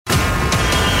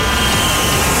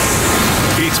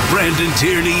Brandon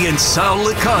Tierney and Sal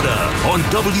Licata on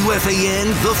WFAN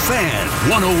The Fan,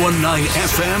 101.9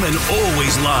 FM, and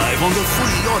always live on the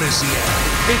free Odyssey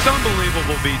app. It's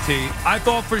unbelievable, BT. I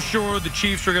thought for sure the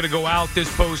Chiefs were going to go out this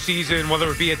postseason,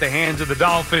 whether it be at the hands of the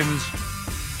Dolphins,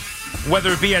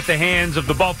 whether it be at the hands of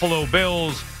the Buffalo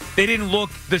Bills. They didn't look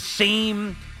the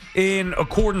same in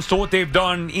accordance to what they've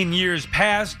done in years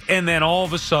past, and then all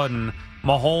of a sudden,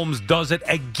 Mahomes does it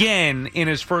again in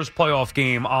his first playoff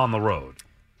game on the road.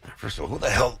 First of all, who the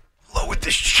hell lowered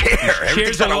this chair?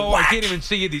 Chairs are low. I can't even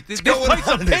see it. This place's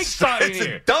a pigsty in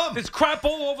here. Dumb. There's crap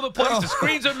all over the place. The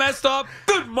screens are messed up.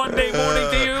 Good Monday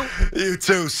morning to you. You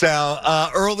too, Sal.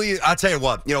 Early, I'll tell you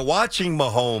what, watching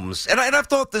Mahomes, and I've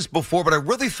thought this before, but I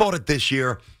really thought it this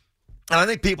year, and I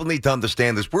think people need to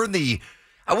understand this. We're in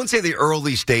I wouldn't say the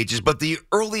early stages, but the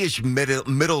early-ish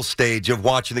middle stage of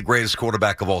watching the greatest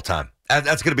quarterback of all time.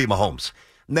 That's going to be Mahomes.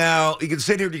 Now, you can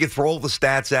sit here and you can throw all the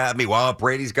stats at me. Well,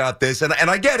 Brady's got this. And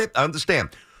I get it. I understand.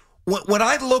 When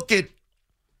I look at,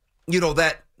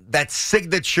 that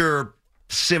signature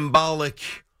symbolic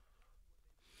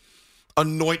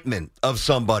anointment of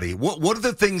somebody, what are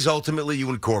the things ultimately you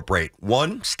incorporate?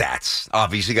 One, stats.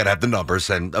 Obviously, you got to have the numbers.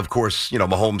 And, of course,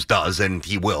 Mahomes does, and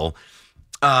he will.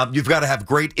 You've got to have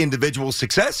great individual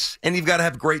success, and you've got to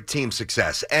have great team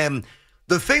success. And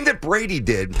the thing that Brady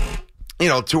did,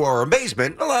 to our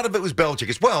amazement, a lot of it was Belichick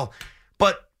as well,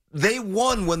 but they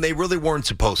won when they really weren't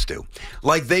supposed to.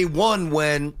 Like, they won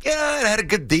when, it had a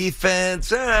good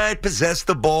defense, all right, possessed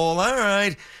the ball, all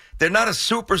right. They're not a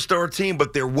superstar team,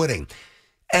 but they're winning.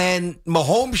 And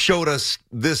Mahomes showed us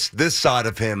this side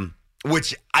of him,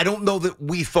 which I don't know that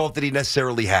we thought that he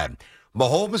necessarily had.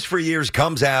 Mahomes, for years,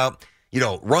 comes out,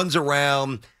 runs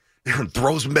around,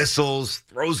 throws missiles,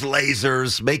 throws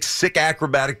lasers, makes sick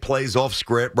acrobatic plays off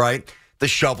script, right? The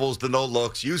shovels, the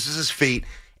no-looks, uses his feet,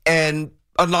 and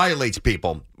annihilates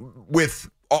people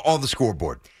on the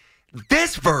scoreboard.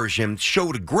 This version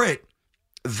showed a grit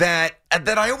that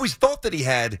I always thought that he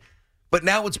had, but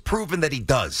now it's proven that he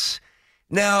does.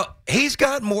 Now, he's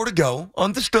got more to go,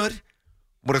 understood,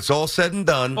 when it's all said and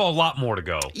done. Well, a lot more to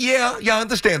go. Yeah, I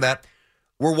understand that.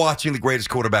 We're watching the greatest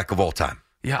quarterback of all time.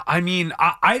 Yeah, I mean,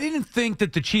 I didn't think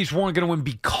that the Chiefs weren't going to win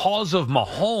because of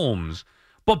Mahomes,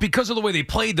 but because of the way they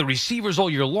played, the receivers all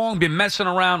year long, been messing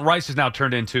around. Rice has now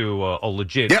turned into a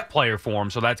legit player for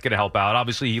him, so that's going to help out.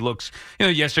 Obviously, he looks,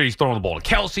 yesterday he's throwing the ball to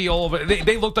Kelsey all over.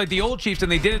 They looked like the old Chiefs,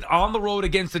 and they did it on the road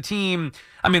against a team.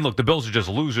 I mean, look, the Bills are just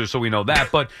losers, so we know that,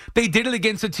 but they did it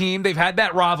against a team they've had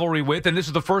that rivalry with, and this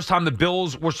is the first time the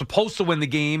Bills were supposed to win the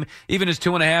game, even as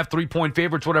 2.5, 3-point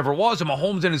favorites, whatever it was, and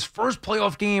Mahomes in his first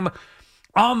playoff game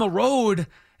on the road,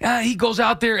 he goes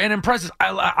out there and impresses.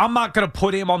 I'm not going to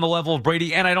put him on the level of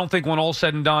Brady, and I don't think when all's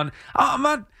said and done,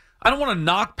 I don't want to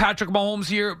knock Patrick Mahomes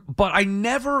here, but I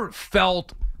never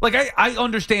felt like I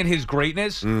understand his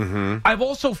greatness. Mm-hmm. I've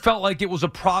also felt like it was a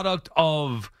product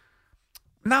of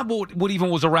not what even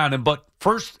was around him, but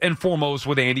first and foremost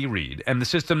with Andy Reid and the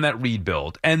system that Reid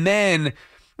built, and then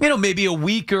maybe a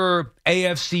weaker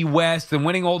AFC West and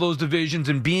winning all those divisions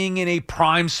and being in a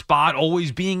prime spot,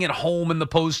 always being at home in the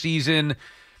postseason.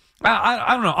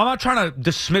 I don't know. I'm not trying to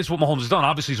dismiss what Mahomes has done.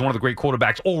 Obviously, he's one of the great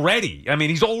quarterbacks already. I mean,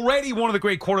 he's already one of the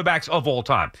great quarterbacks of all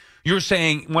time. You're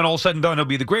saying when all's said and done, he'll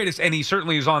be the greatest, and he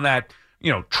certainly is on that,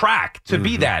 track to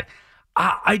be that.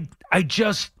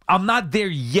 I'm not there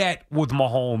yet with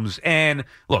Mahomes. And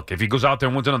look, if he goes out there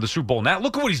and wins another Super Bowl now,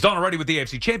 look at what he's done already with the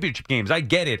AFC Championship games. I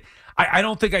get it. I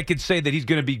don't think I could say that he's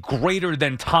going to be greater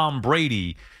than Tom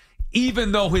Brady,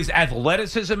 even though his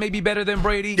athleticism may be better than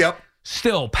Brady. Yep.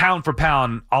 Still, pound for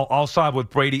pound, I'll side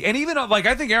with Brady. And even,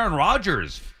 I think Aaron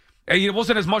Rodgers, he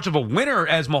wasn't as much of a winner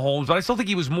as Mahomes, but I still think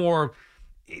he was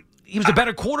a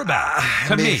better quarterback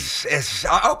to me.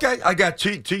 Okay, I got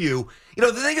to you.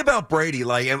 The thing about Brady,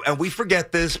 and we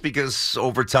forget this because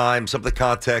over time, some of the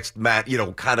context, Matt,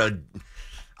 kind of,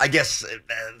 I guess,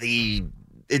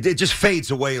 it just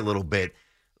fades away a little bit.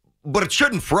 But it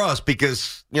shouldn't for us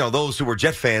because, those who are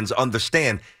Jet fans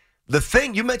understand. The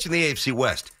thing, you mentioned the AFC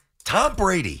West. Tom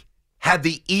Brady had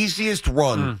the easiest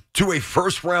run to a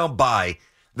first-round bye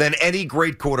than any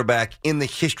great quarterback in the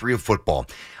history of football.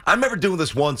 I remember doing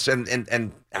this once,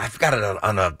 and I've got it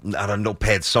on a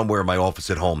notepad somewhere in my office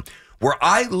at home, where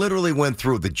I literally went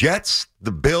through the Jets,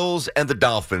 the Bills, and the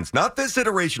Dolphins. Not this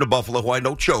iteration of Buffalo, who I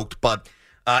know choked, but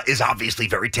is obviously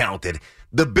very talented.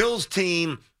 The Bills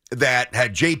team that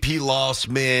had J.P.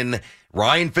 Lossman,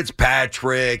 Ryan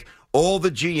Fitzpatrick, all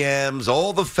the GMs,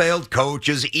 all the failed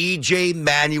coaches, E.J.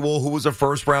 Manuel, who was a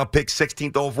first-round pick,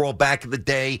 16th overall back in the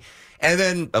day. And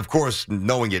then, of course,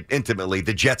 knowing it intimately,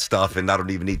 the Jet stuff, and I don't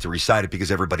even need to recite it because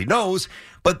everybody knows.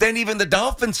 But then even the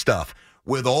Dolphin stuff,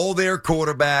 with all their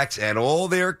quarterbacks and all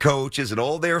their coaches and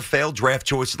all their failed draft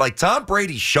choices. Like Tom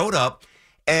Brady showed up,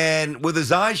 and with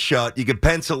his eyes shut, you could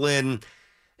pencil in,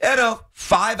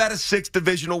 5 out of 6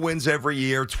 divisional wins every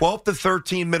year, 12 to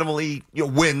 13 minimally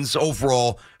wins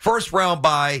overall, first round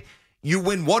bye. You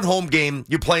win one home game,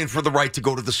 you're playing for the right to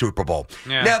go to the Super Bowl.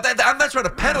 Yeah. Now, I'm not trying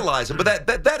to penalize him, but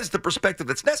that is the perspective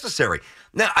that's necessary.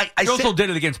 Now, I also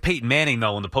did it against Peyton Manning,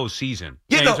 though, in the postseason.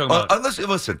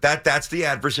 Listen, that's the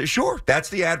adversary. Sure, that's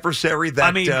the adversary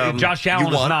that Josh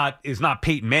Allen is not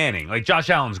Peyton Manning. Like, Josh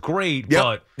Allen's great,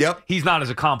 but he's not as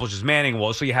accomplished as Manning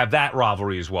was, so you have that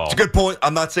rivalry as well. It's a good point.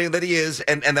 I'm not saying that he is,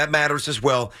 and that matters as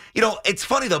well. It's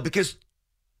funny, though, because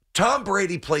Tom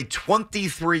Brady played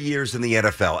 23 years in the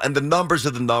NFL, and the numbers are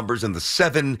the numbers, and the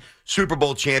 7 Super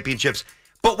Bowl championships.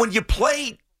 But when you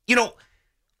play,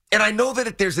 and I know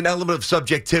that there's an element of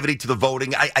subjectivity to the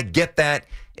voting. I get that.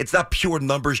 It's not pure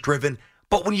numbers driven.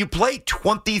 But when you play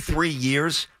 23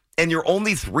 years and you're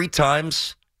only 3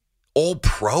 times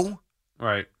All-Pro.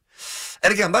 Right.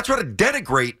 And again, I'm not trying to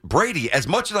denigrate Brady as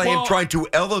much as I am trying to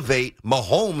elevate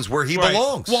Mahomes where he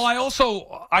belongs. Well, I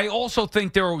also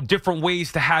think there are different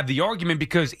ways to have the argument,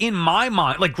 because in my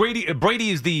mind, like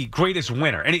Brady is the greatest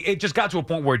winner. And it just got to a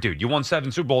point where, dude, you won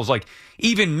 7 Super Bowls. Like,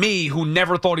 even me, who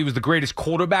never thought he was the greatest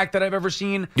quarterback that I've ever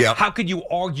seen, how could you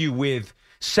argue with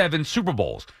 7 Super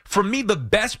Bowls? For me, the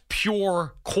best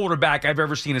pure quarterback I've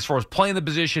ever seen as far as playing the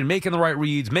position, making the right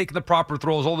reads, making the proper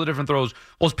throws, all the different throws,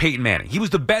 was Peyton Manning. He was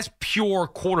the best pure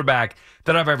quarterback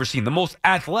that I've ever seen. The most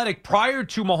athletic prior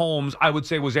to Mahomes, I would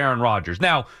say, was Aaron Rodgers.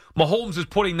 Now, Mahomes is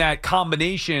putting that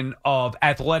combination of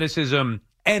athleticism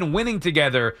and winning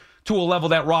together to a level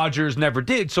that Rodgers never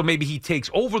did, so maybe he takes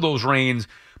over those reins.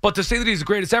 But to say that he's the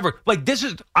greatest ever, like, this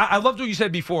is, I loved what you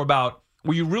said before about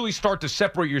where you really start to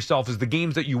separate yourself is the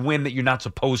games that you win that you're not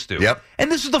supposed to. Yep.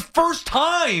 And this is the first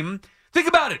time, think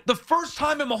about it, the first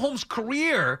time in Mahomes'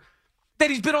 career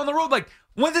that he's been on the road. Like,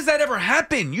 when does that ever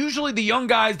happen? Usually the young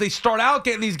guys, they start out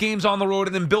getting these games on the road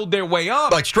and then build their way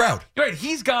up. Like Stroud. Right,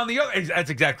 he's gone the other. That's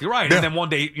exactly right. Yeah. And then one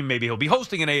day, maybe he'll be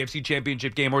hosting an AFC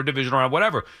championship game or a division round,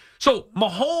 whatever. So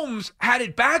Mahomes had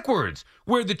it backwards,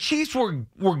 where the Chiefs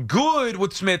were good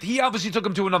with Smith. He obviously took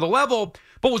him to another level,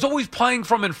 but was always playing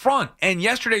from in front. And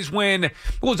yesterday's win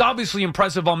was obviously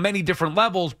impressive on many different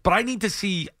levels, but I need to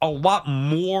see a lot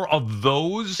more of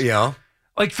those. Yeah.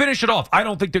 Like, finish it off. I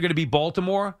don't think they're going to beat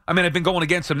Baltimore. I mean, I've been going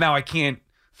against them now. I can't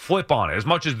flip on it. As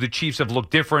much as the Chiefs have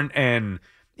looked different and,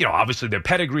 obviously their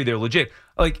pedigree, they're legit.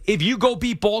 Like, if you go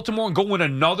beat Baltimore and go win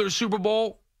another Super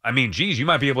Bowl, I mean, geez, you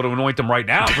might be able to anoint them right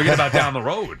now. Forget about down the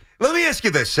road. Let me ask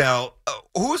you this, Sal.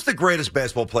 Who's the greatest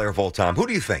basketball player of all time? Who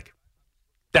do you think?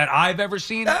 That I've ever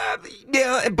seen?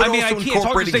 Yeah, but also it's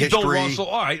hard to say history. Bill Russell.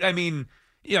 All right, I mean,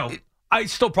 I'd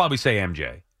still probably say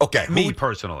MJ. Okay. Me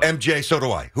personally. MJ, so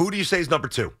do I. Who do you say is number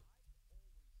 2?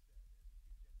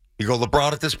 You go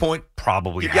LeBron at this point?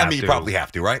 Probably have to. You probably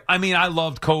have to, right? I mean, I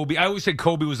loved Kobe. I always said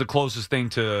Kobe was the closest thing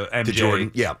to MJ. To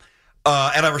Jordan, yeah.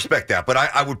 And I respect that, but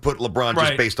I would put LeBron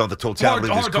just based on the totality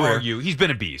of his career. Hard to argue. He's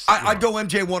been a beast. I'd go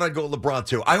MJ 1, I'd go LeBron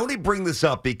 2. I only bring this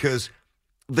up because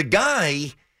the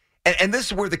guy, and this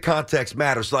is where the context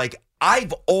matters, like,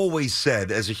 I've always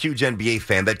said, as a huge NBA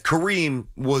fan, that Kareem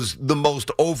was the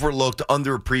most overlooked,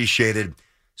 underappreciated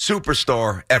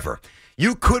superstar ever.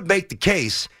 You could make the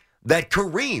case that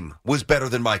Kareem was better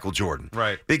than Michael Jordan.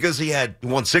 Right. Because he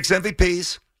won 6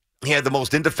 MVPs. He had the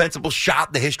most indefensible shot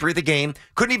in the history of the game.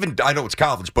 Couldn't even, I know it's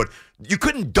college, but you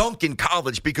couldn't dunk in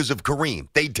college because of Kareem.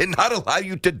 They did not allow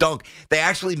you to dunk. They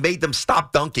actually made them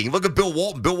stop dunking. Look at Bill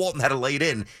Walton. Bill Walton had to lay it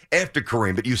in after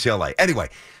Kareem at UCLA. Anyway,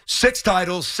 6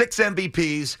 titles, 6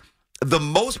 MVPs, the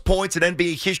most points in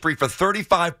NBA history for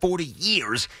 35, 40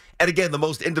 years. And again, the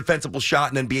most indefensible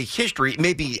shot in NBA history,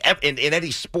 maybe in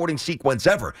any sporting sequence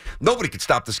ever. Nobody could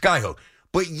stop the skyhook.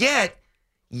 But yet,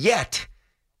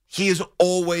 he is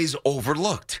always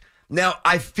overlooked. Now,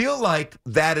 I feel like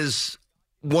that is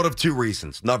one of 2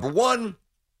 reasons. Number 1,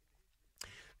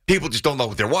 people just don't know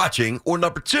what they're watching. Or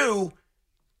number 2,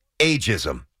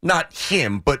 ageism. Not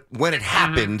him, but when it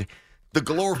happened, the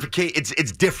glorification,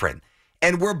 it's different.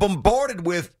 And we're bombarded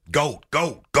with go.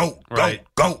 And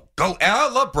I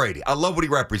love Brady. I love what he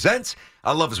represents.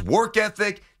 I love his work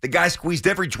ethic. The guy squeezed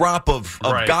every drop of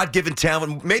God-given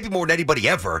talent, maybe more than anybody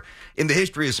ever in the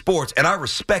history of sports, and I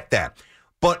respect that.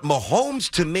 But Mahomes,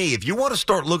 to me, if you want to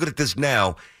start looking at this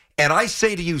now, and I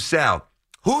say to you, Sal,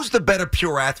 who's the better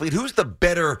pure athlete? Who's the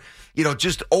better,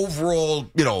 just overall,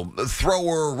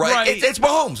 thrower, right? It's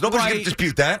Mahomes. Nobody's going to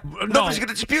dispute that. Nobody's going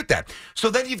to dispute that.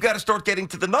 So then you've got to start getting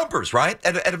to the numbers, right?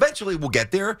 And eventually we'll get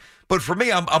there. But for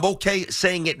me, I'm okay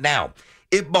saying it now.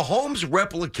 If Mahomes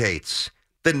replicates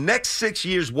the next 6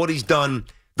 years, what he's done,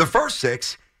 the first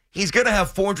 6, he's going to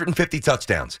have 450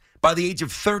 touchdowns. By the age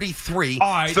of 33, all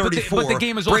right, 34, but the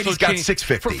game is Brady's also got changed.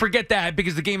 650. Forget that,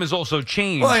 because the game has also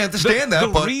changed. Well, I understand that, The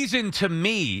but reason to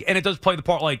me, and it does play the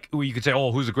part, like, where you could say,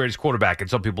 oh, who's the greatest quarterback? And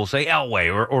some people say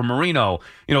Elway or Marino,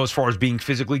 as far as being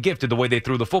physically gifted, the way they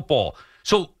threw the football.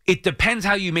 So it depends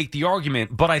how you make the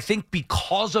argument, but I think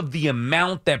because of the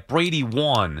amount that Brady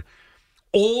won,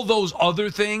 all those other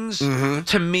things,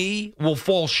 to me, will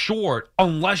fall short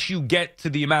unless you get to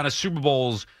the amount of Super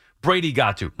Bowls Brady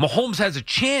got to. Mahomes has a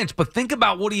chance, but think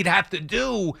about what he'd have to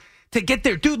do to get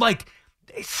there. Dude, like,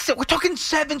 we're talking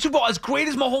 7 Super Bowls. As great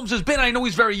as Mahomes has been, I know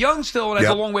he's very young still and has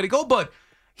a long way to go, but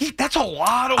that's a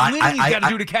lot of winning he's got to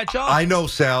do to catch up. I know,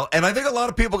 Sal, and I think a lot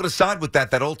of people are going to side with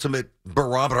that ultimate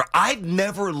barometer. I've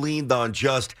never leaned on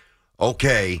just,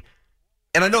 okay,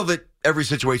 and I know that every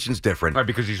situation's different. Right,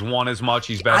 because he's won as much,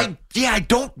 he's better. I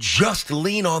don't just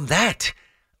lean on that.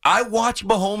 I watch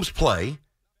Mahomes play,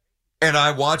 and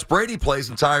I watch Brady play his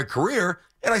entire career,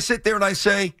 and I sit there and I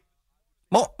say,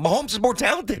 Mahomes is more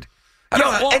talented. I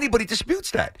don't know how anybody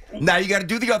disputes that. Now you got to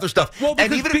do the other stuff. Well,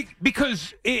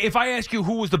 because if I ask you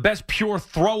who was the best pure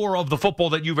thrower of the football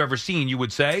that you've ever seen, you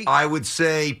would say? I would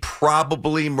say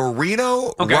probably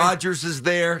Marino. Okay. Rodgers is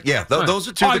there. Yeah, those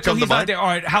are two that come to mind. Not there. All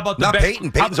right, how about the not best?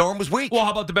 Peyton. Peyton's arm was weak. Well,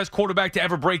 how about the best quarterback to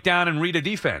ever break down and read a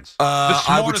defense?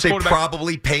 I would say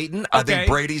probably Peyton. I think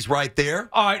Brady's right there.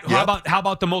 All right, how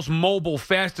about the most mobile,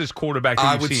 fastest quarterback that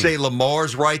you've seen? I would say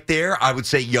Lamar's right there. I would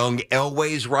say young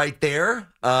Elway's right there.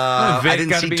 I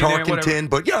didn't see Tarkenton,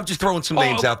 but I'm just throwing some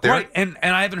names out there. Right, and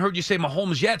I haven't heard you say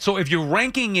Mahomes yet. So if you're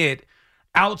ranking it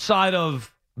outside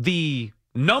of the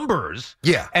numbers,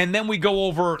 and then we go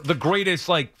over the greatest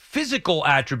physical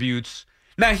attributes.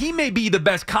 Now he may be the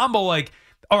best combo. Like,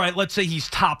 all right, let's say he's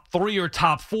top 3 or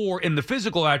top 4 in the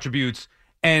physical attributes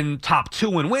and top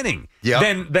 2 in winning. Yeah.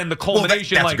 Then the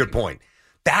culmination. That's a good point.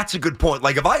 That's a good point.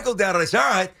 Like if I go down and I say, all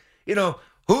right,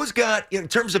 who's got, in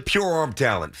terms of pure arm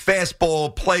talent,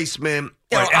 fastball, placement,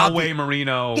 Elway,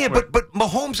 Marino. Yeah, but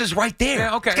Mahomes is right there.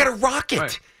 Yeah, okay. He's got a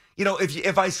rocket. Right.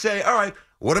 If I say, all right,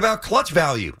 what about clutch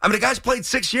value? I mean, the guy's played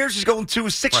 6 years. He's going to a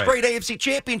 6th straight AFC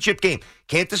championship game.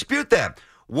 Can't dispute that.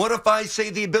 What if I say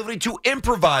the ability to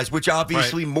improvise, which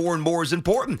obviously more and more is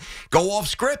important? Go off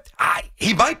script.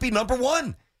 He might be number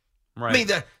 1. Right. I mean,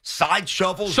 the side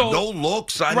shovels, no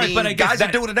looks. I mean, but guys are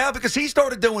doing it now because he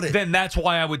started doing it. Then that's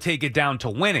why I would take it down to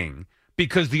winning,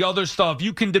 because the other stuff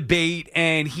you can debate,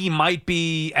 and he might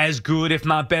be as good, if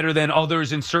not better, than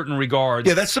others in certain regards.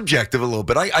 Yeah, that's subjective a little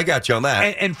bit. I got you on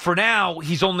that. And for now,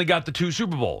 he's only got the 2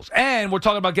 Super Bowls. And we're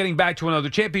talking about getting back to another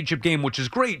championship game, which is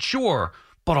great, sure.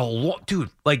 But dude,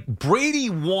 Brady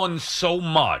won so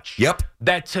much. Yep.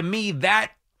 That to me,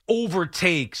 that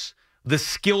overtakes the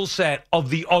skill set of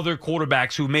the other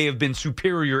quarterbacks who may have been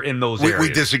superior in those areas.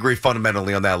 We disagree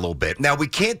fundamentally on that a little bit. Now, we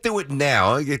can't do it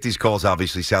now. I get these calls,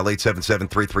 obviously, Sal,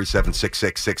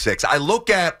 877-337-6666. I look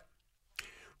at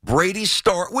Brady's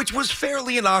start, which was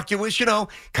fairly innocuous,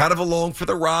 kind of along for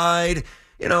the ride,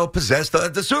 possessed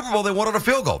the Super Bowl. They wanted a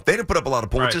field goal. They didn't put up a lot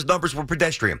of points. Right. His numbers were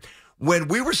pedestrian. When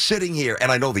we were sitting here,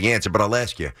 and I know the answer, but I'll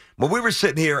ask you, when we were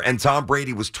sitting here and Tom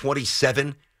Brady was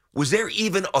 27, was there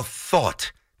even a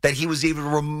thought that he was even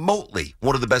remotely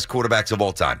one of the best quarterbacks of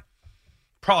all time?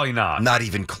 Probably not. Not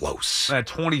even close. At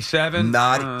 27?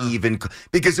 Not even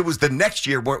because it was the next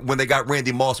year when they got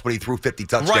Randy Moss when he threw 50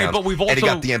 touchdowns. Right, but and he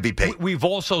got the MVP. We've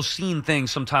also seen things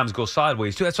sometimes go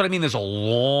sideways, too. That's what I mean. There's a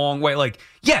long way.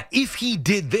 If he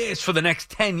did this for the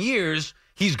next 10 years,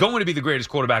 he's going to be the greatest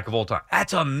quarterback of all time.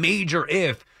 That's a major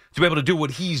if. To be able to do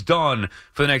what he's done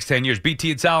for the next 10 years.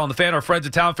 BT and Sal on the Fan, our friends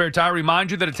at Town Fair Tire. Remind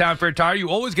you that at Town Fair Tire, you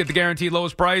always get the guaranteed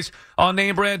lowest price on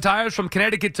name brand tires from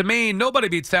Connecticut to Maine. Nobody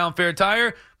beats Town Fair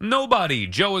Tire. Nobody.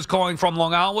 Joe is calling from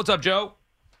Long Island. What's up, Joe?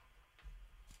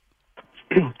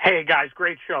 Hey, guys.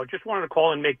 Great show. Just wanted to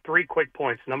call and make 3 quick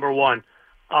points. Number 1,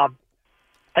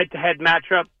 head-to-head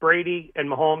matchup, Brady and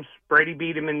Mahomes. Brady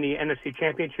beat him in the NFC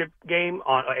Championship game,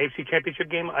 AFC Championship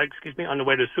game, on the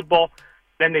way to the Super Bowl.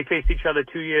 Then they faced each other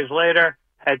 2 years later,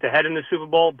 head-to-head in the Super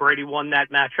Bowl. Brady won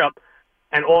that matchup.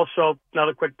 And also,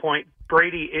 another quick point,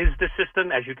 Brady is the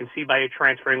system, as you can see by it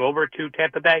transferring over to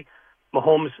Tampa Bay.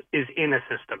 Mahomes is in a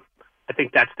system. I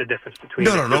think that's the difference between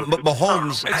No.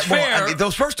 Mahomes, it's fair.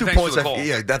 those first 2 points,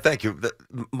 thank you.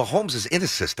 Mahomes is in a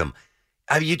system.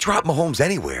 I mean, you drop Mahomes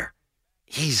anywhere.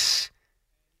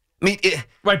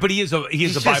 Right, but he is a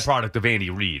byproduct of Andy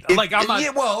Reid. So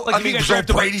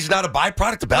Brady's not a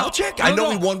byproduct of Belichick? I know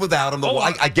he won without him.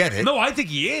 I get it. No, I think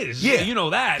he is. Yeah. You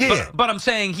know that. Yeah. But I'm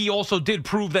saying he also did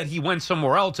prove that he went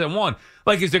somewhere else and won.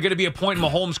 Is there going to be a point in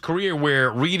Mahomes' career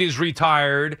where Reid is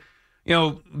retired,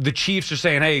 the Chiefs are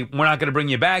saying, hey, we're not going to bring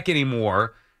you back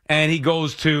anymore. And he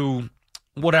goes to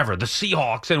whatever, the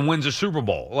Seahawks, and wins a Super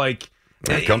Bowl.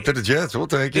 Come to the Jets. We'll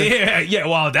take it. Yeah.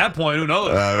 Well, at that point, who knows?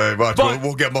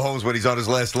 We'll get Mahomes when he's on his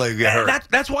last leg. Get hurt.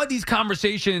 That's why these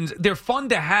conversations, they're fun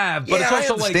to have. But it's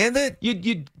also I understand that.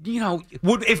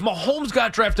 If Mahomes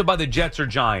got drafted by the Jets or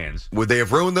Giants, would they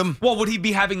have ruined them? Well, would he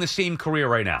be having the same career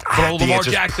right now? The Lamar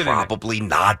Jackson probably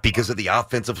not because of the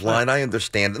offensive line. I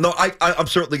understand. No, I'm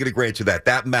certainly going to grant you that.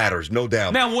 That matters, no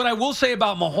doubt. Now, what I will say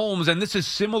about Mahomes, and this is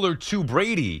similar to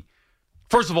Brady,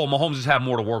 first of all, Mahomes has had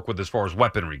more to work with as far as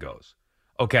weaponry goes.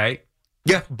 Okay?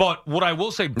 Yeah. But what I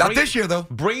will say... Not this year, though.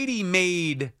 Brady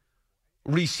made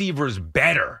receivers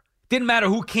better. Didn't matter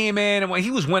who came in. And when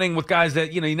he was winning with guys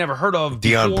that, you never heard of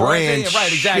Deion before. Branch. Yeah,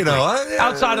 right, exactly.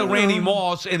 Outside of Randy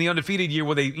Moss in the undefeated year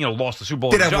where they, lost the Super Bowl.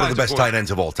 Did have one of the best tight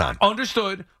ends of all time.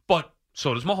 Understood. But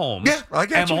so does Mahomes. Yeah, I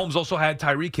get you. And Mahomes also had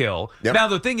Tyreek Hill. Yep. Now,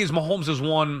 the thing is, Mahomes has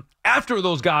won after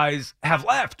those guys have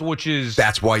left, which is...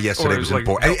 That's why yesterday was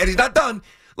important. And he's not done.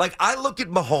 I look at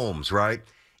Mahomes, right?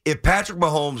 If Patrick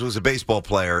Mahomes was a baseball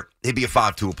player, he'd be a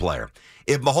 5-tool player.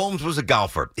 If Mahomes was a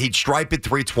golfer, he'd stripe at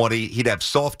 320. He'd have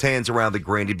soft hands around the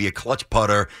green. He'd be a clutch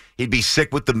putter. He'd be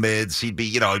sick with the mids. He'd be,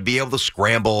 he'd be able to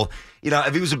scramble.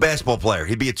 If he was a basketball player,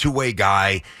 he'd be a two-way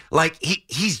guy. He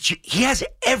has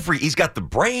he's got the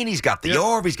brain. He's got the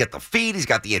arm. He's got the feet. He's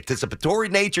got the anticipatory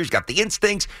nature. He's got the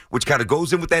instincts, which kind of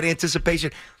goes in with that anticipation.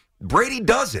 Brady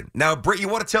doesn't. Now, you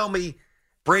want to tell me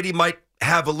Brady might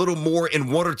have a little more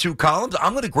in one or two columns?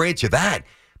 I'm going to grant you that.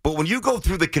 But when you go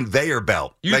through the conveyor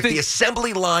belt, the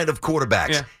assembly line of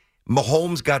quarterbacks,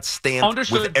 Mahomes got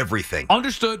stamped with everything.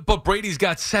 Understood, but Brady's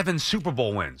got 7 Super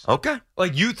Bowl wins. Okay.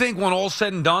 You think when all's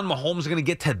said and done, Mahomes is going to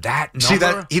get to that number? See,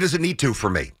 that he doesn't need to for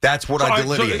me. That's what I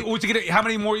delineate. How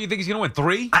many more do you think he's going to win?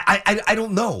 3? I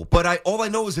don't know, but all I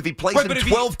know is if he plays in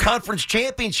 12 conference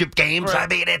championship games,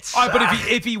 it's... All right,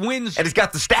 but if he wins... And he's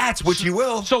got the stats, which he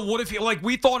will. So what if,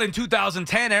 we thought in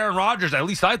 2010, Aaron Rodgers, at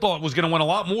least I thought, was going to win a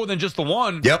lot more than just the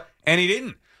one. Yep. And he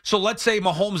didn't. So let's say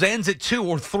Mahomes ends at 2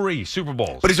 or 3 Super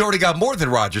Bowls. But he's already got more than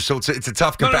Rodgers, so it's a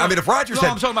tough comparison. I mean, if Rodgers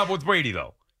I'm talking about with Brady,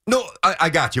 though. No, I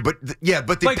got you. But,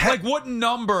 what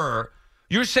number...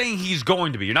 You're saying he's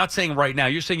going to be. You're not saying right now.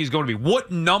 You're saying he's going to be.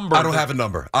 What number? I don't have a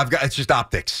number. It's just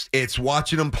optics. It's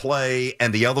watching him play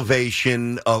and the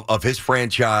elevation of his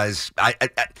franchise.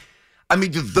 I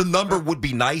mean, the number would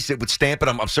be nice. It would stamp it.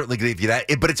 I'm certainly going to give you that.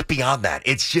 But it's beyond that.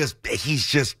 It's just,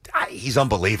 he's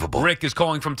unbelievable. Rick is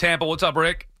calling from Tampa. What's up,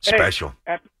 Rick? Special.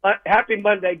 Hey, happy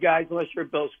Monday, guys, unless you're a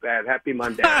Bills fan. Happy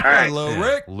Monday. All right. Hello,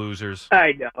 Rick. Losers.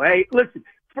 I know. Hey, listen.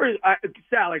 First,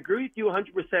 Sal, I agree with you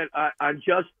 100% on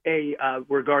just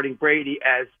regarding Brady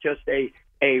as just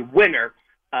a winner.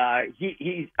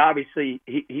 He's obviously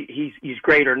he's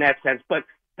greater in that sense. But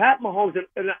Pat Mahomes,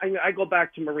 and I go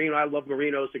back to Marino. I love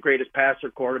Marino as the greatest passer,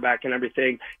 quarterback, and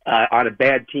everything on a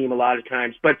bad team a lot of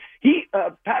times. But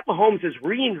Pat Mahomes has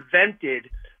reinvented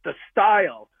the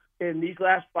style in these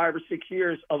last 5 or 6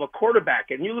 years of a quarterback.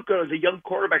 And you look at the young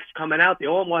quarterbacks coming out, they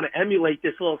all want to emulate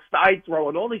this little side throw,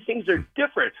 and all these things are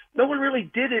different. No one really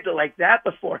did it like that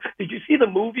before. Did you see the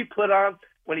move he put on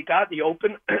when he got the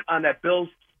open on that Bills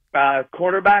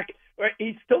quarterback? Right?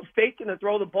 He's still faking to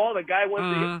throw the ball. The guy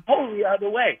went totally the other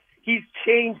way. He's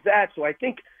changed that. So I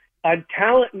think on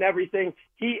talent and everything,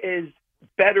 he is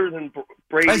better than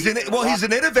Brady. He's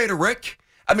an innovator, Rick.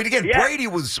 I mean, again, Brady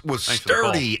was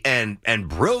sturdy and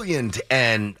brilliant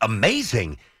and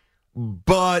amazing,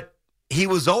 but he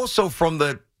was also from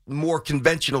the more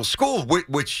conventional school,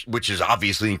 which is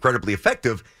obviously incredibly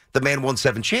effective. The man won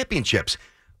 7 championships.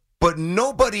 But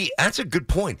that's a good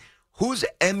point. Who's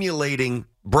emulating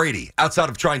Brady outside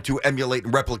of trying to emulate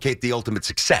and replicate the ultimate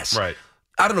success? Right.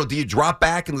 I don't know. Do you drop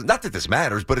back? And not that this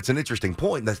matters, but it's an interesting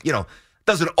point that,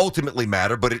 doesn't ultimately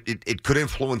matter, but it could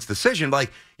influence decision.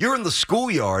 Like, you're in the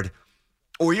schoolyard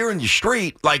or you're in your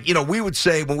street, we would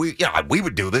say when we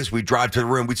would do this, we'd drive to the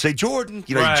room, we'd say, Jordan,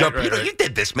 you jump, you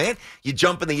did this, man. You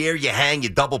jump in the air, you hang, you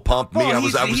double pump. I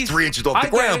was 3 inches off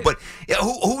the ground. But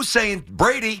who's saying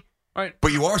Brady? Right.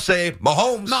 But you are saying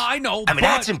Mahomes. No, I know. I mean,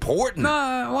 that's important.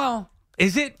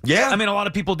 Is it? Yeah. I mean, a lot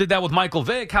of people did that with Michael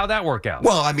Vick. How'd that work out?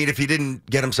 Well, I mean, if he didn't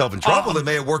get himself in trouble, it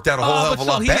may have worked out a whole hell of a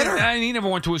lot better. He never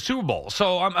went to a Super Bowl.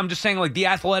 So I'm just saying, the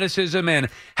athleticism and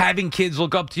having kids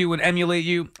look up to you and emulate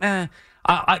you,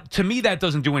 to me, that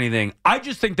doesn't do anything. I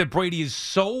just think that Brady is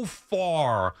so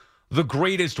far the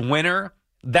greatest winner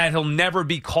that he'll never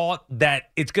be caught,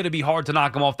 that it's going to be hard to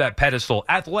knock him off that pedestal.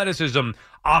 Athleticism,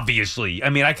 obviously.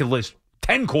 I mean, I could list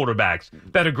 10 quarterbacks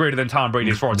that are greater than Tom Brady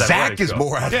as far as Zach athletics is go.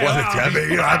 more athletic.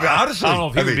 Honestly, I don't know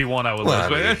if he would be one I would lose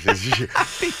with.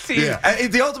 Yeah.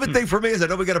 And the ultimate thing for me is I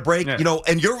know we got a break,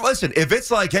 and listen, if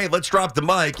it's like, hey, let's drop the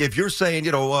mic, if you're saying,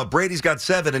 Brady's got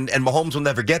 7 and Mahomes will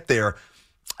never get there,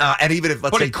 and even if,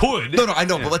 let's say. But he could. No, I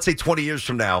know, but let's say 20 years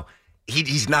from now,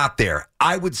 he's not there.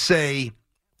 I would say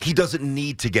he doesn't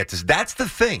need to get this. That's the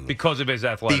thing. Because of his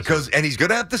athleticism. And he's going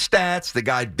to have the stats. The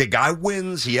guy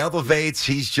wins. He elevates.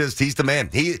 He's the man.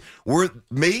 We're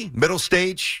middle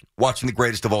stage, watching the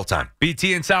greatest of all time.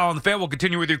 BT and Sal on the Fan. We'll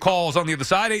continue with your calls on the other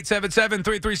side.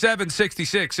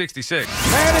 877-337-6666.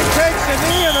 Manning takes the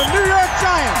knee, and the New York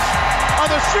Giants are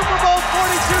the Super Bowl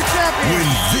 42 champions. When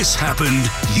this happened,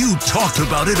 you talked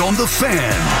about it on The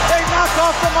Fan. They knock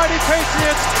off the mighty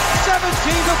Patriots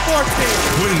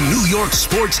 17-14. When New York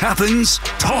sports happens,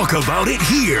 talk about it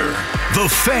here. The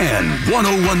Fan,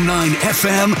 101.9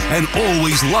 FM, and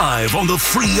always live on the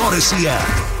free Odyssey app.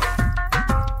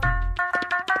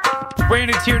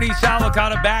 Brandon Tierney,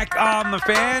 Salicata back on The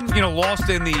Fan. Lost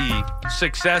in the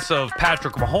success of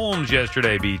Patrick Mahomes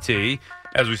yesterday, BT.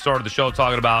 As we started the show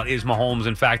talking about, is Mahomes,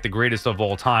 in fact, the greatest of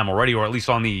all time already, or at least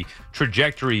on the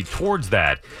trajectory towards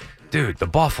that? Dude, the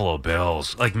Buffalo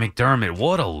Bills, like McDermott,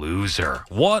 what a loser.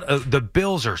 The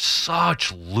Bills are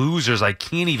such losers. I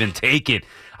can't even take it.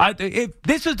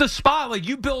 This is the spot, like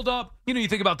you build up, you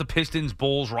think about the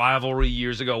Pistons-Bulls rivalry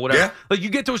years ago, whatever. Yeah. Like you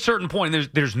get to a certain point, and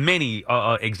there's many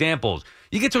examples.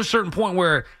 You get to a certain point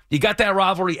where you got that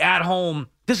rivalry at home.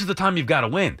 This is the time you've got to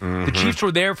win. Mm-hmm. The Chiefs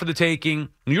were there for the taking.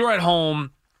 You're at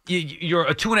home. You're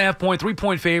a 2.5-point,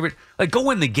 3-point favorite. Like, go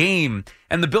win the game.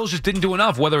 And the Bills just didn't do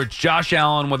enough, whether it's Josh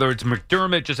Allen, whether it's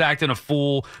McDermott just acting a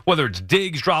fool, whether it's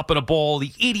Diggs dropping a ball,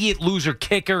 the idiot loser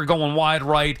kicker going wide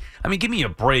right. I mean, give me a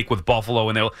break with Buffalo.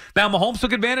 And now Mahomes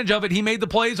took advantage of it. He made the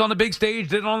plays on the big stage,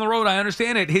 did it on the road. I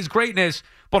understand it, his greatness.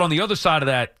 But on the other side of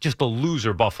that, just the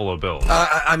loser Buffalo Bills.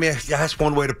 I mean, that's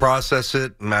one way to process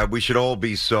it. We should all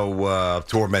be so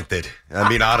tormented. I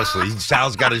mean, honestly,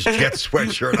 Sal's got his Jets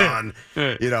sweatshirt on.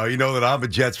 You know that I'm a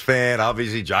Jets fan.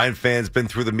 Obviously, Giant fans been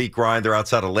through the meat grinder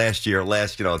outside of last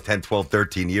 10, 12,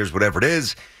 13 years, whatever it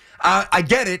is. I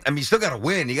get it. I mean, you still got to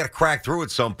win. You got to crack through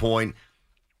at some point.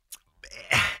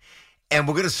 And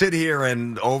we're going to sit here,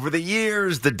 and over the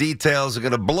years, the details are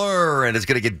going to blur, and it's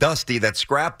going to get dusty, that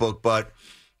scrapbook. But,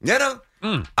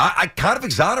 I kind of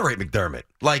exonerate McDermott.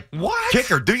 Like, what?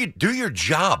 Kicker, do your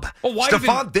job. Well, why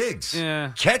Stephon Diggs,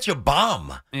 catch a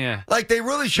bomb. Yeah. Like, they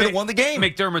really should have won the game.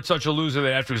 McDermott's such a loser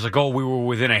that after he's like, we were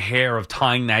within a hair of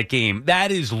tying that game.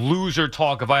 That is loser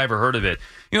talk if I ever heard of it.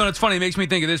 It's funny. It makes me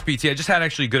think of this, BT. I just had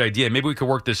actually a good idea. Maybe we could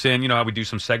work this in. How we do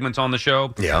some segments on the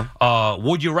show? Yeah.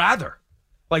 Would you rather?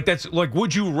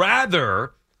 Would you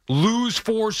rather lose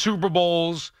 4 Super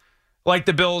Bowls like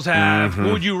the Bills have?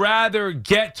 Mm-hmm. Would you rather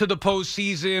get to the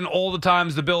postseason all the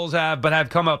times the Bills have but have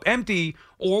come up empty?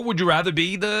 Or would you rather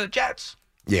be the Jets?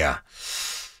 Yeah.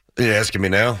 You're asking me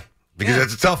now? Because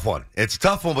that's a tough one. It's a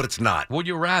tough one, but it's not. Would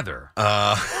you rather?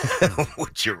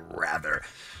 Would you rather?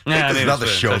 I think there's another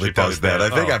show that does that. I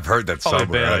think I've heard that somewhere.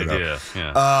 Bad idea.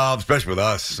 Yeah. Especially with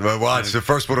us. Watch, the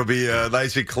first one will be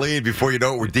nice and clean. Before you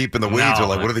know it, we're deep in the weeds. We're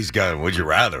like, what are these guys? Would you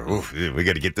rather? Oof, we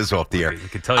got to get this off the air. I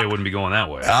can tell you it wouldn't be going that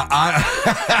way.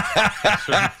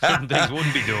 Certain things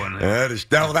wouldn't be doing it.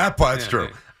 That part's true.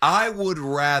 I would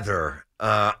rather...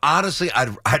 honestly,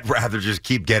 I'd rather just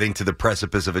keep getting to the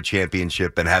precipice of a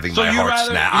championship and having my heart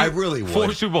snap. I really would.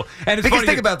 4 Super Bowl. And because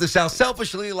think about this, Al.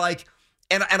 Selfishly,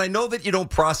 and I know that you don't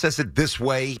process it this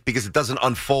way because it doesn't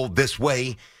unfold this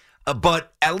way.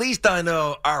 But at least I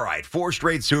know, all right, 4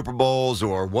 straight Super Bowls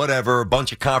or whatever, a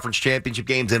bunch of conference championship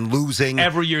games and losing.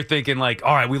 Every year thinking all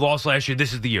right, we lost last year,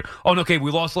 this is the year. Oh, no, okay,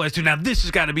 we lost the last 2, now this has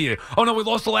got to be it. Oh, no, we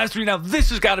lost the last 3, now this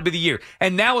has got to be the year.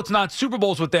 And now it's not Super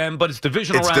Bowls with them, but it's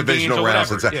divisional round games or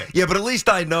whatever. Yeah, but at least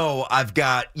I know I've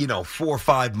got, 4 or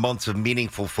 5 months of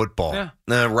meaningful football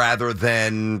rather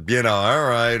than, all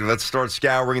right, let's start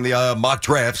scouring the mock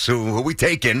drafts. Who we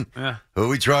taking? Yeah. Who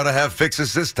we trying to have fix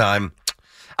us this time?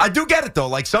 I do get it, though.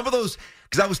 Like, some of those,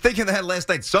 because I was thinking that last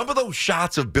night, some of those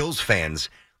shots of Bills fans,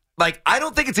 I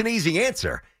don't think it's an easy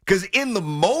answer. Because in the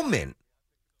moment,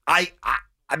 I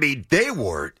mean, they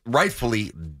were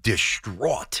rightfully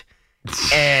distraught.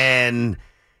 And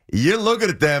you're looking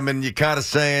at them and you're kind of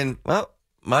saying, well,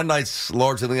 my night's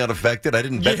largely unaffected. I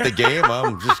didn't bet the game.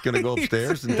 I'm just going to go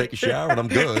upstairs and take a shower, and I'm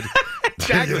good.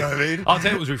 Exactly. You know what I mean? I'll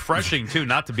tell you, it was refreshing, too,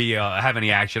 not to be have any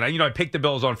action. I picked the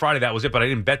Bills on Friday. That was it, but I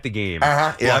didn't bet the game.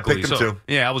 Yeah, luckily. I picked them, too.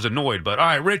 Yeah, I was annoyed. But, all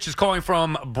right, Rich is calling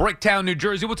from Bricktown, New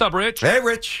Jersey. What's up, Rich? Hey,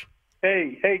 Rich.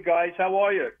 Hey, guys. How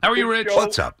are you? How are you, Rich?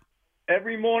 What's up?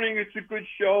 Every morning it's a good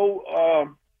show.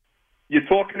 you're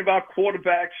talking about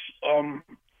quarterbacks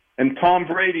and Tom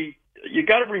Brady. You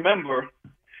got to remember.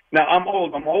 Now I'm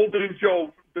old. I'm older than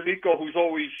Joe Benico, who's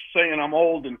always saying I'm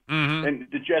old and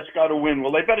the Jets got to win.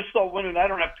 Well, they better start winning. I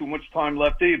don't have too much time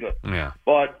left either. Yeah.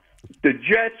 But the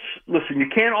Jets, listen, you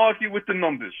can't argue with the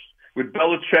numbers with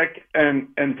Belichick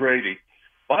and Brady.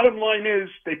 Bottom line is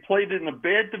they played in a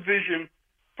bad division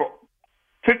for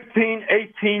 15,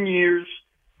 18 years.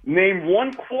 Name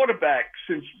one quarterback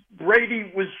since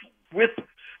Brady was with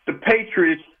the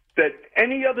Patriots that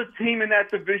any other team in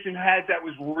that division had that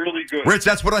was really good. Rich,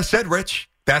 that's what I said, Rich.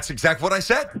 That's exactly what I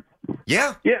said.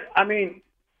 Yeah. Yeah, I mean,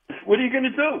 what are you going to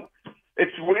do?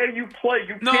 It's where you play.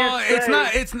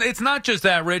 It's not just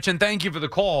that, Rich, and thank you for the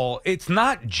call. It's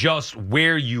not just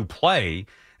where you play.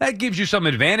 That gives you some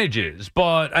advantages.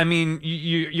 But, I mean,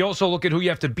 you also look at who you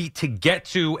have to beat to get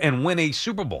to and win a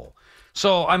Super Bowl.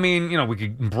 So, I mean, we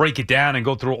could break it down and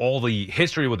go through all the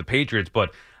history with the Patriots.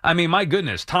 But, I mean, my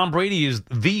goodness, Tom Brady is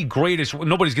the greatest.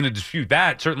 Nobody's going to dispute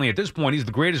that. Certainly at this point, he's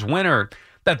the greatest winner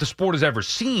that the sport has ever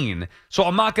seen. So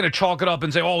I'm not going to chalk it up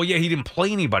and say, oh, yeah, he didn't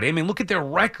play anybody. I mean, look at their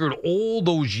record all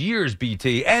those years,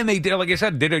 BT. And they did, like I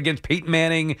said, did it against Peyton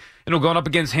Manning, going up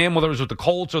against him, whether it was with the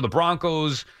Colts or the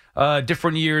Broncos,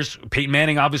 different years. Peyton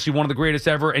Manning, obviously one of the greatest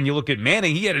ever. And you look at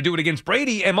Manning, he had to do it against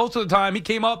Brady. And most of the time, he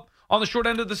came up on the short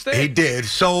end of the stick. He did.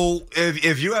 So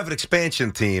if you have an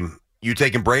expansion team, you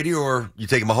taking Brady or you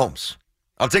taking Mahomes?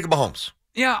 I'm taking Mahomes.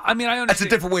 Yeah, I mean, I understand. That's a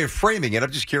different way of framing it.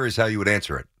 I'm just curious how you would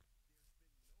answer it.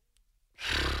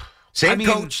 Same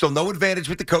coach, so no advantage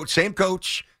with the coach. Same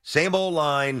coach, same old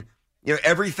line,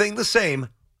 everything the same.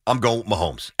 I'm going with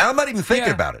Mahomes. I'm not even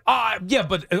thinking about it. Yeah,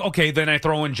 but okay, then I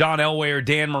throw in John Elway or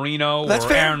Dan Marino That's or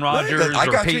fair. Aaron Rodgers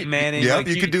or Peyton Manning. Yeah,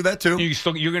 you could do that too.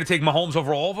 You're going to take Mahomes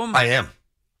over all of them? I am.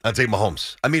 I'll take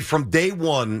Mahomes. I mean, from day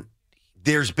one,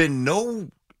 there's been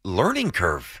no learning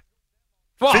curve.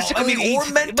 Well, physically or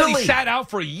mentally. But he sat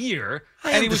out for a year,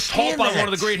 and he was taught by one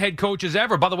of the great head coaches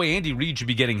ever. By the way, Andy Reid should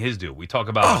be getting his due. We talk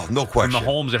about no question.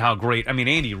 Mahomes and how great. I mean,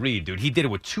 Andy Reid, dude, he did it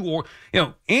with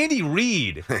Andy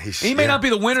Reid, he may not be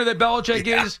the winner that Belichick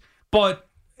is, but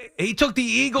he took the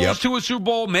Eagles to a Super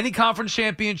Bowl, many conference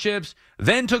championships,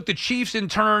 then took the Chiefs in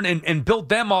turn and built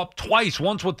them up twice,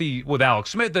 once with Alex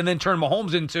Smith, and then turned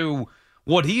Mahomes into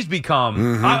what he's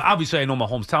become. Obviously, I know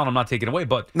Mahomes' talent. I'm not taking away,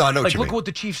 but I know look at what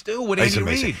the Chiefs do with Andy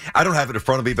Reid. I don't have it in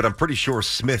front of me, but I'm pretty sure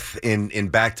Smith in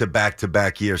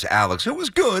back-to-back years, Alex, who was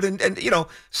good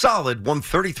and solid, won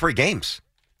 33 games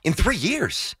in 3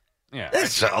 years. Yeah,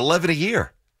 that's 11 a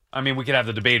year. I mean, we could have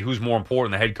the debate who's more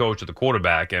important, the head coach or the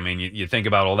quarterback. I mean, you think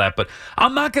about all that, but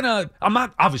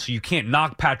obviously, you can't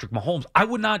knock Patrick Mahomes. I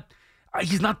would not.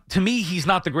 He's not, to me, he's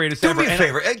not the greatest ever. Do me a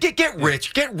favor. Get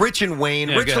Rich. Get Rich and Wayne.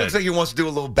 Yeah, Rich looks like he wants to do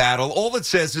a little battle. All it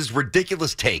says is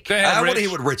ridiculous take. I want to hear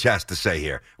what Rich has to say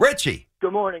here. Richie.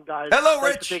 Good morning, guys. Hello,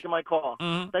 Rich. Thanks for taking my call.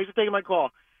 Thanks for taking my call.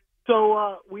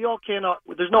 So we all cannot,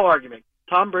 there's no argument.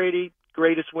 Tom Brady,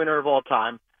 greatest winner of all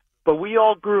time. But we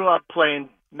all grew up playing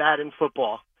Madden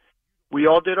football. We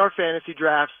all did our fantasy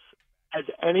drafts. Has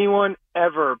anyone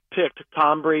ever picked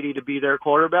Tom Brady to be their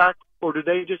quarterback? Or do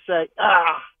they just say,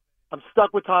 I'm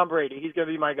stuck with Tom Brady. He's going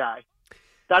to be my guy.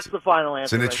 That's the final answer.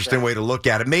 It's an interesting way to look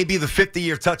at it. Maybe the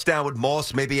 50-year touchdown with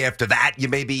Moss. Maybe after that, you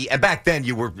maybe. And back then,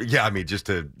 you were. Yeah, I mean, just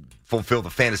to fulfill the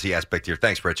fantasy aspect here.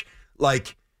 Thanks, Rich.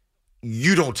 Like,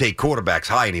 you don't take quarterbacks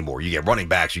high anymore. You get running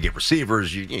backs, you get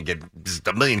receivers, you get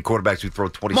a million quarterbacks who throw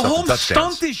 20-something touchdowns. Mahomes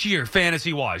stunk this year,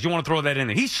 fantasy-wise. You want to throw that in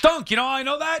there. He stunk. You know how I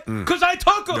know that? Because I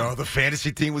took him. No, the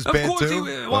fantasy team was bad, too.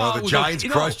 The Giants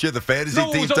crushed you. The fantasy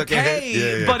team took a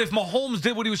hit. But if Mahomes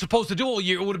did what he was supposed to do all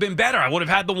year, it would have been better. I would have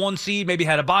had the 1 seed, maybe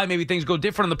had a bye, maybe things go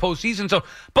different in the postseason. So,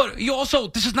 but you also,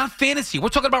 this is not fantasy. We're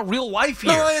talking about real life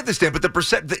here. No, I understand, but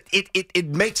it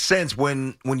makes sense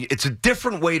when you, it's a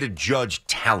different way to judge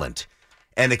talent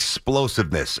and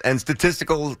explosiveness and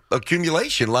statistical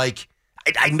accumulation. Like,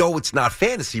 I know it's not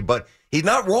fantasy, but he's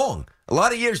not wrong. A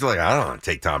lot of years, they're like, I don't want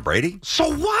to take Tom Brady.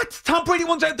 So what? Tom Brady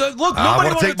wants that. Look,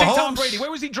 nobody wanted to take Tom Brady.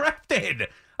 Where was he drafted?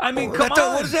 I mean, come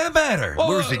on. What does that matter?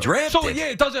 Where was he drafted? So, yeah,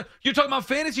 it doesn't. You're talking about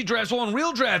fantasy drafts. Well, in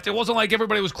real draft, it wasn't like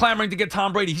everybody was clamoring to get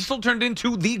Tom Brady. He still turned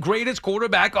into the greatest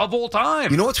quarterback of all time.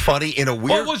 You know what's funny? In a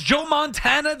weird... was Joe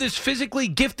Montana this physically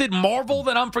gifted marvel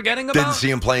that I'm forgetting about? Didn't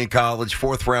see him play in college.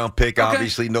 4th-round pick,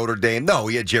 obviously, Notre Dame. No,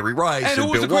 he had Jerry Rice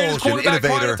and Bill Walsh, an innovator.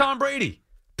 Prior to Tom Brady?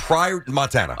 Prior to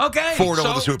Montana. Okay. 4-0 to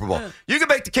the Super Bowl. You can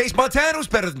make the case Montana was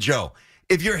better than Joe.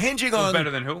 If you're hinging on...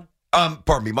 Better than who?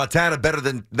 Pardon me, Montana better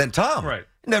than Tom. Right.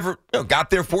 Never got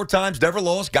there 4 times, never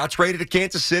lost, got traded to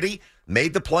Kansas City,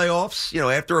 made the playoffs,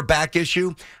 after a back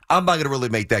issue. I'm not going to really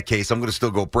make that case. I'm going to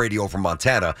still go Brady over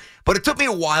Montana. But it took me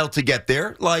a while to get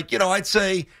there. Like, I'd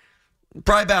say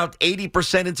probably about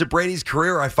 80% into Brady's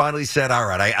career, I finally said, all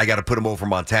right, I got to put him over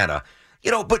Montana.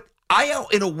 But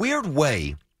in a weird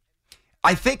way,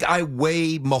 I think I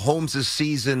weigh Mahomes'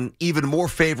 season even more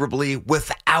favorably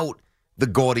without the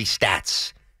gaudy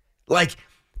stats. I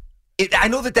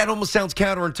know that almost sounds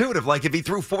counterintuitive. Like if he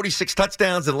threw 46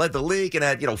 touchdowns and led the league and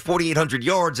had 4,800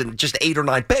 yards and just 8 or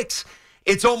 9 picks,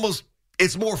 it's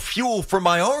more fuel for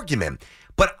my argument.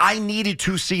 But I needed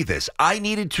to see this. I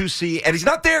needed to see, and he's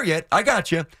not there yet. I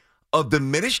got you. A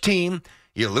diminished team.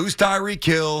 You lose Tyreek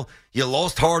Hill. You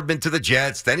lost Hardman to the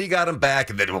Jets. Then you got him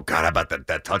back, and then how about that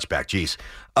touchback? Jeez,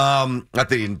 not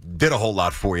that he did a whole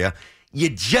lot for you. You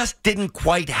just didn't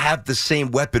quite have the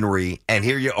same weaponry, and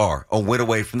here you are, a win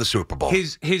away from the Super Bowl.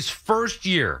 His first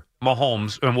year,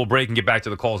 Mahomes, and we'll break and get back to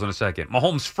the calls in a second.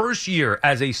 Mahomes' first year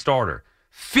as a starter,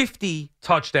 50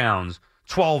 touchdowns,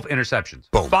 12 interceptions.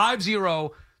 Boom. 5-0,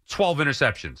 12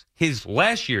 interceptions. His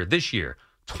last year, this year,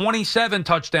 27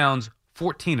 touchdowns,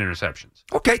 14 interceptions.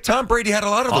 Okay, Tom Brady had a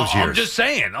lot of those years. I'm just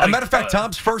saying. As a matter of fact,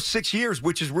 Tom's first 6 years,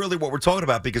 which is really what we're talking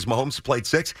about because Mahomes played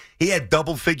 6, he had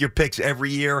double-figure picks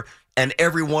every year. And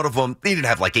every one of them, he didn't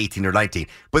have 18 or 19,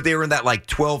 but they were in that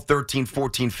 12, 13,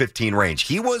 14, 15 range.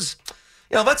 He was,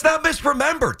 let's not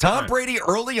misremember. Tom Brady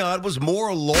early on was more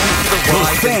along for the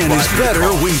ride. The Fan is better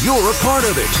when you're a part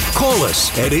of it. Call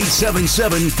us at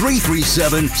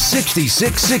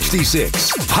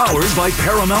 877-337-6666. Powered by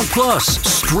Paramount Plus.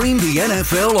 Stream the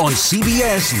NFL on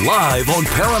CBS live on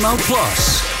Paramount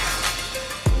Plus.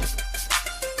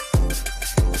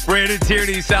 Brandon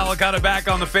Tierney, Salicata back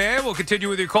on the Fan. We'll continue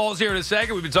with your calls here in a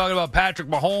second. We've been talking about Patrick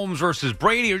Mahomes versus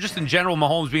Brady, or just in general,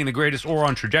 Mahomes being the greatest or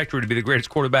on trajectory to be the greatest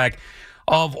quarterback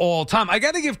of all time. I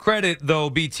got to give credit, though,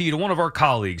 BT, to one of our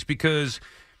colleagues because,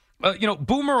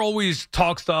 Boomer always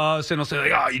talks to us and he'll say,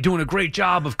 you're doing a great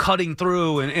job of cutting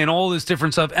through and all this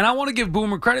different stuff. And I want to give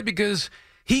Boomer credit because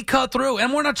he cut through.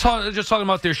 And we're not just talking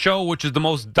about their show, which is the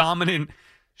most dominant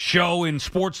show in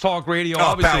sports talk radio,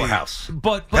 obviously. Powerhouse.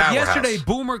 But yesterday,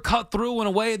 Boomer cut through in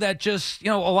a way that just,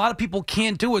 a lot of people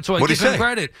can't do it. So I What'd give him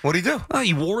credit. What'd he do?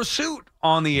 He wore a suit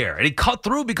on the air, and he cut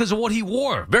through because of what he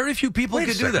wore. Very few people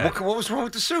could do that. What was wrong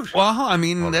with the suit? Well,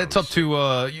 that's up to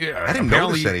I didn't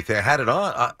notice anything. I had it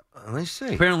on. Let me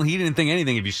see. Apparently, he didn't think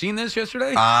anything. Have you seen this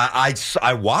yesterday?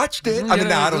 I watched it. I don't sit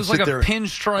there. It was like a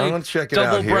pinstripe,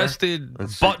 double-breasted,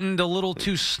 buttoned a little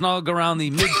too snug around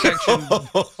the midsection.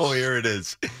 Oh, here it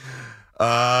is.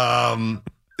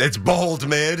 It's bold,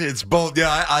 man. It's bold. Yeah,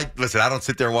 I listen. I don't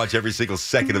sit there and watch every single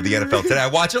second of the NFL today. I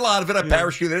watch a lot of it. I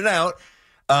parachute it out.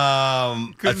 I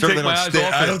certainly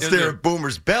don't stare at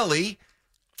Boomer's belly.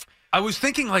 I was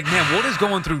thinking, man, what is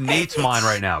going through Nate's mind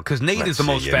right now? Because Nate is the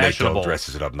most fashionable. Nate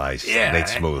dresses it up nice. Yeah.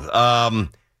 Nate's smooth. I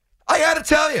got to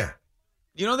tell you.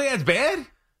 You don't think that's bad?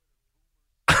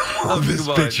 This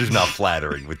picture's not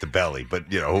flattering with the belly, but,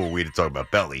 who are we to talk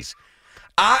about bellies?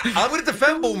 I'm going to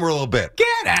defend Boomer a little bit.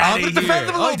 Get out of here. I'm going to defend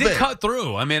him a little bit. He did cut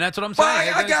through. I mean, that's what I'm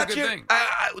saying. I got you.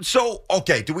 So,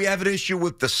 okay, do we have an issue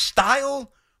with the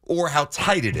style or how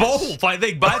tight it is? Both. I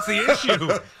think that's the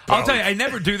issue. I'll tell you, I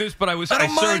never do this, but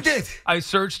I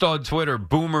searched on Twitter,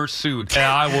 Boomer suit, and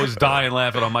I was dying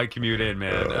laughing on my commute in,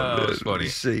 man. Oh, it was funny.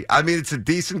 See, I mean, it's a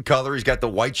decent color. He's got the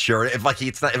white shirt. If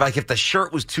the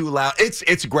shirt was too loud,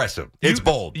 it's aggressive. It's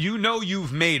bold.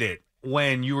 You've made it.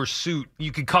 When your suit,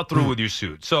 you can cut through with your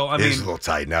suit. So, I mean. It's a little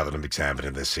tight now that I'm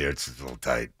examining this here. It's a little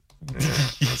tight.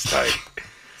 It's tight.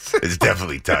 It's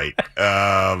definitely tight.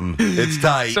 It's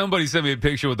tight. Somebody sent me a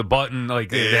picture with the button, thing with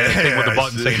the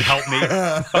button saying, help me.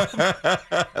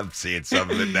 I'm seeing some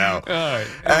of it now. All right.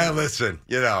 And listen,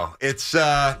 it's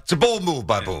a bold move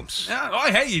by Booms.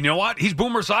 Hey, you know what? He's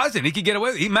Boomer sizing. He could get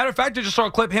away with it. Matter of fact, I just saw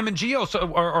a clip, him and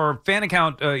Gio, or fan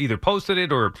account either posted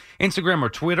it or Instagram or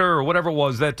Twitter or whatever it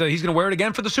was, that he's going to wear it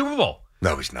again for the Super Bowl.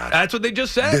 No, he's not. That's what they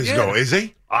just said. Is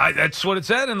he? That's what it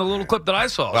said in the little clip that I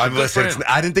saw. Listen,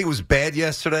 I didn't think it was bad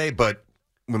yesterday, but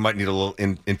we might need a little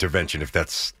intervention if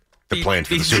that's the plan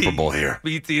for the Super Bowl here.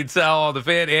 BT and Sal on the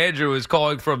Fan. Andrew is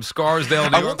calling from Scarsdale, New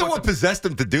York. I wonder what possessed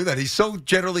him to do that. He's so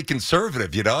generally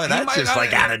conservative, and that's just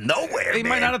out of nowhere. He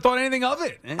might not have thought anything of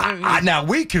it. Now,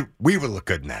 we would look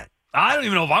good in that. I don't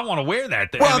even know if I want to wear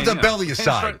that. Well, belly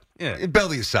aside.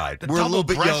 Belly aside. We're a little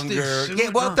bit younger.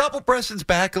 Suit, double-breasted's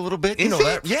back a little bit. Is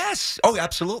that. Yes. Oh,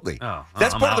 absolutely.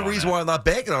 That's part of the reason why I'm not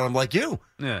bagging on him like you.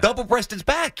 Yeah. Double-breasted's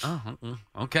back. Oh,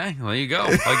 okay. Well, there you go.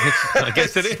 I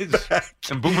guess it is.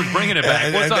 And Boomer's bringing it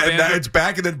back. What's up, Andrew? It's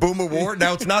back, and then Boomer wore it.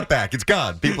 Now it's not back. It's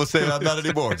gone. People say not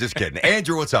anymore. Just kidding.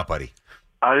 Andrew, what's up, buddy?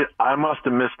 I must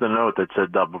have missed the note that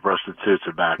said double-breasted suits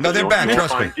are back. No, they're back,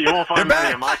 trust me. You won't find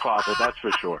many in my closet, that's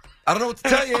for sure. I don't know what to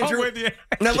tell you, Andrew.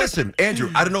 Now, listen, Andrew,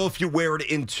 I don't know if you wear it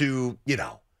into,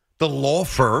 the law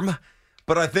firm,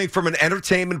 But I think from an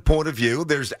entertainment point of view,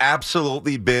 there's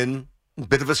absolutely been a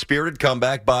bit of a spirited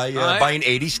comeback by an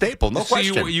 80s staple. No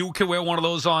question. You can wear one of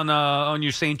those on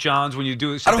your St. John's when you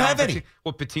do it. I don't have any.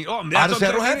 What patina? Oh, I don't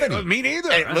have any. Me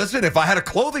neither. Hey, listen, if I had a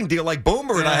clothing deal like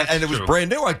Boomer and it was brand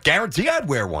new, I guarantee I'd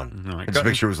wear one. Right, Just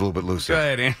make sure it was a little bit looser. Go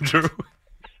ahead, Andrew.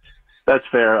 That's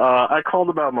fair. I called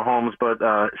about Mahomes, but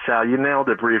Sal, you nailed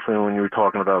it briefly when you were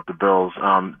talking about the Bills.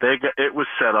 It was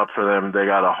set up for them. They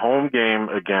got a home game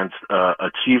against a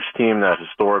Chiefs team that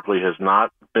historically has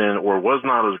not been or was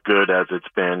not as good as it's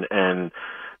been, and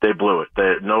they blew it.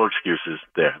 No excuses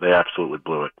there. They absolutely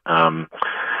blew it.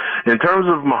 In terms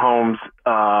of Mahomes,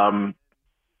 a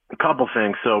couple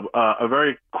things. So a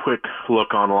very quick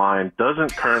look online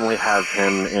doesn't currently have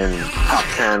him in top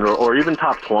 10 or even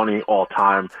top 20 all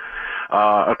time.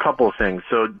 A couple of things.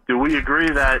 So, do we agree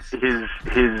that his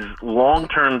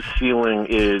long-term ceiling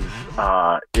is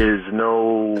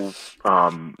no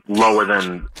lower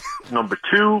than number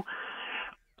 2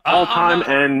 all time?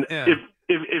 And if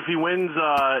he wins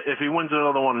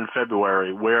another one in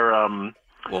February, where are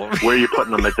you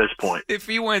putting him at this point? If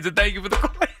he wins, and thank you for the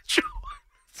question.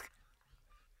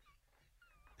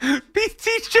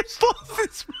 BT just lost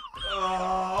his mind.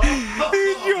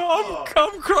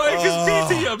 I'm crying because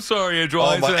BT. I'm sorry, Andrew.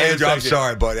 Andrew, I'm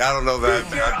sorry, buddy. I don't know that.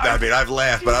 I mean, I've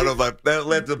laughed, but I don't know if that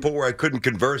led to the point where I couldn't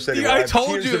converse anymore. I told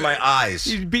tears you in my eyes.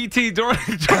 BT during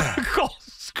the call.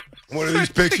 One of these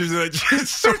pictures that I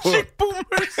just saw.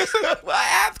 I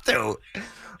have to.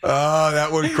 Oh,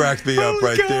 that one cracked me up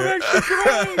right there.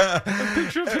 A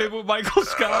picture of him with Michael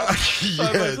Scott.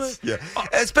 Yes, yeah.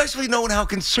 Especially knowing how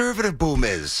conservative Boom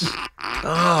is. Dude,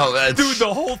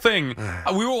 the whole thing.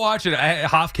 We were watching.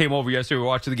 Hoff came over yesterday. We were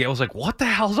watching the game. I was like, "What the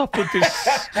hell's up with this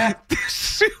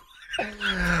suit?"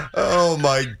 Oh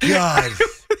my God!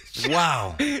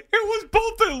 Wow. It was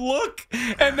both the look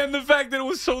and then the fact that it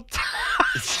was so tight.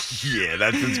 Yeah,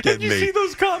 that's what's getting me. You see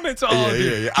those comments?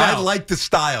 Yeah. I like the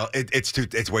style.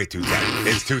 It's way too tight.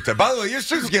 It's too tight. By the way, your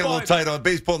suit's getting a little tight on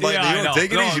baseball night. Yeah, you don't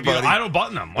take it easy, buddy. I don't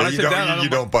button them. When I sit down, you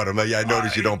don't button them. Yeah, I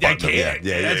noticed you don't button them.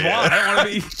 Yeah. That's why I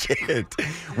don't want to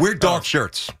be. Wear dark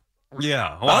shirts.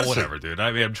 Yeah, well, whatever, dude.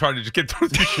 I mean, I'm trying to just get through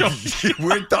the show.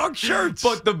 Wear dark shirts.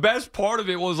 But the best part of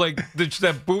it was like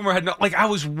that Boomer had I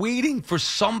was waiting for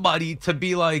somebody to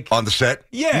be like on the set.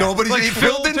 Yeah,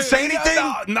 Phil didn't say anything.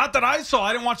 Not that I saw.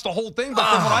 I didn't watch the whole thing, but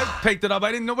from when I picked it up,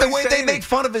 I didn't know. The way they make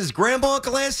fun of his grandma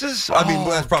glasses. I mean,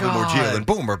 that's probably more Gio than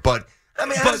Boomer, but. I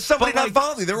mean, how does somebody not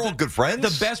follow you? They're all good friends.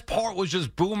 The best part was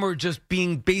just Boomer just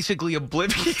being basically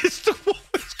oblivious to what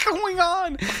was going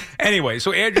on. Anyway,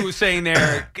 so Andrew was saying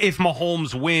there, if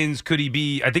Mahomes wins, could he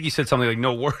be, I think he said something like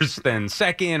no worse than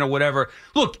second or whatever.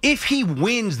 Look, if he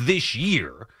wins this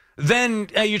year, then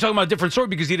you're talking about a different story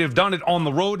because he'd have done it on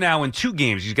the road now in 2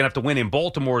 games. He's going to have to win in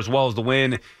Baltimore as well as the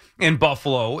win in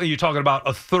Buffalo. And you're talking about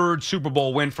a 3rd Super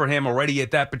Bowl win for him already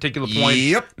at that particular point.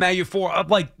 Yep. Now you're 4.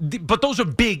 But those are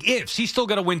big ifs. He's still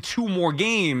got to win 2 more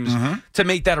games to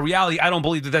make that a reality. I don't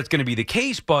believe that that's going to be the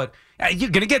case, but you're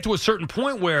going to get to a certain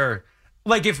point where,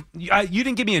 if you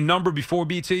didn't give me a number before,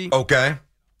 BT. Okay.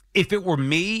 If it were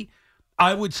me,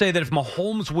 I would say that if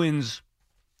Mahomes wins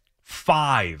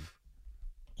 5,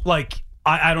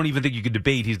 I don't even think you could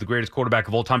debate he's the greatest quarterback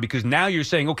of all time because now you're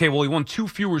saying, okay, well, he won 2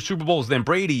 fewer Super Bowls than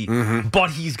Brady,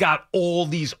 but he's got all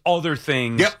these other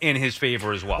things in his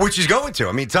favor as well. Which he's going to.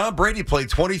 I mean, Tom Brady played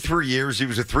 23 years. He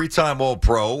was a 3-time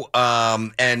All-Pro.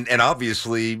 And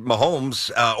obviously,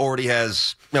 Mahomes already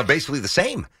has basically the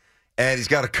same. And he's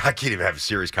got I can't even have a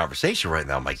serious conversation right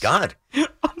now. My God.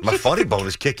 My funny bone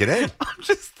is kicking in.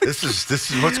 This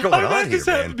is what's going on here,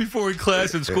 man. Before in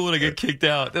class in school and I get kicked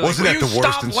out. Wasn't that the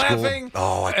worst in laughing? School?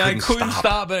 Oh, I couldn't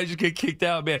stop and I just get kicked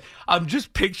out, man. I'm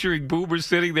just picturing Boomer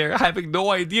sitting there having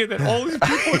no idea that all these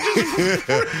people are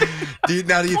just...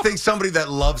 do you think somebody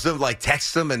that loves him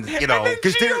texts him and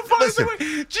because listen,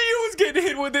 Gio was getting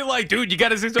hit with it dude, you got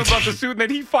to say something about the suit, and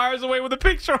then he fires away with a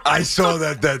picture. I saw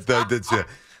that's it.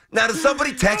 Now, does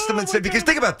somebody text them and say, because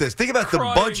think about this. Think about the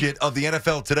budget of the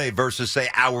NFL today versus, say,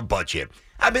 our budget.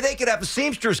 I mean, they could have a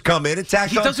seamstress come in and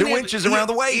tack on 2 inches around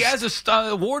the waist. He has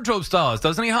a wardrobe stylist,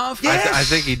 doesn't he, Hoff? Yes. I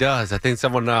think he does. I think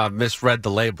someone misread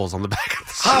the labels on the back of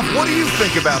the suit. Hoff, what do you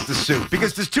think about the suit?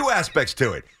 Because there's 2 aspects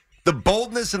to it. The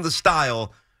boldness and the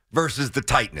style versus the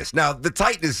tightness. Now, the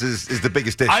tightness is the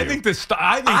biggest issue. I think the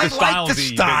style. I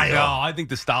think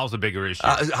the style's a bigger issue.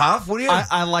 Hoff, what do you?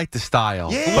 I like the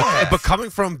style. Yeah. But coming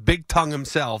from Big Tongue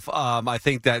himself, I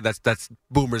think that's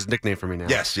Boomer's nickname for me now.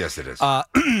 Yes, it is. I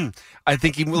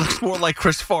think he looks more like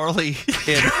Chris Farley.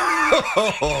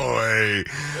 Oh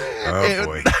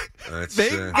boy.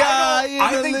 Big guy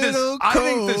I think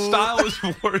the style is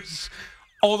worse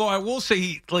Although I will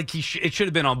say, it should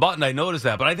have been unbuttoned. I noticed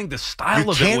that, but I think the style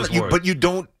of it was worse. But you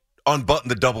don't unbutton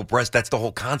the double breast. That's the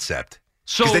whole concept.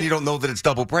 Because then you don't know that it's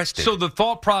double-breasted. So the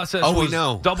thought process was we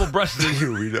know. Double-breasted.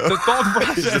 we know. The thought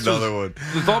process another one.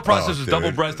 The thought process was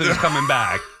double-breasted is coming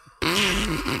back.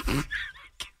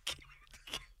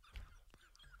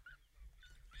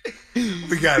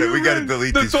 We got it. We got to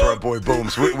delete these for our boy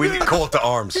Booms. We call it to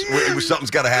arms.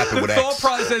 Something's got to happen with The X. thought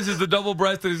process is the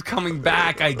double-breasted is coming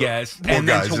back, I guess. Poor and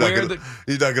guy. then to wear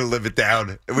He's not going to live it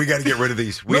down. We got to get rid of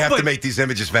these. We have to make these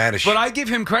images vanish. But I give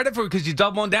him credit for it because he's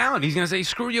doubling down. He's going to say,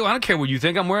 screw you. I don't care what you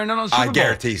think. I'm wearing it on the Super Bowl. I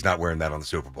guarantee he's not wearing that on the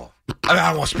Super Bowl. I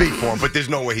don't want to speak for him, but there's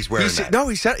no way he's wearing that. No,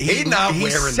 he said he's not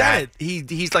wearing that.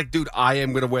 He's like, dude, I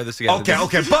am going to wear this again.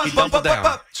 Okay.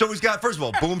 But. So he's got, first of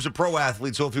all, Boom's a pro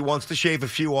athlete, so if he wants to shave a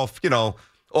few off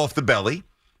the belly,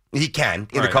 he can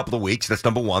in a couple of weeks. That's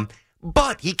number one.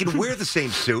 But he can wear the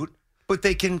same suit, but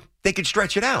they can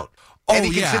stretch it out. And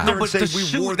he can sit there and say,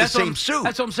 we wore the same suit.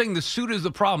 That's what I'm saying. The suit is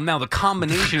the problem. Now, the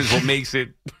combination is what makes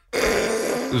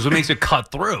it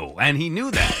cut through. And he knew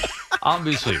that.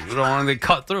 Obviously, we don't want to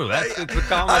cut through. It's the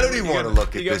combination. I don't even want to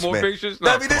look at this, more man. Pictures?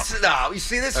 No, you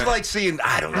see, this is like seeing,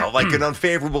 I don't know, like an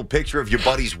unfavorable picture of your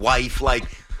buddy's wife. Like,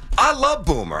 I love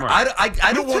Boomer. Right.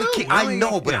 I don't want to keep. Really? I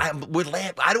know, but I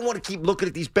don't want to keep looking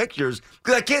at these pictures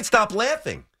because I can't stop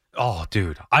laughing. Oh,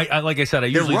 dude! I like I said, I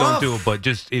usually don't do it, but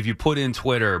just if you put in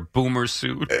Twitter Boomer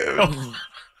suit,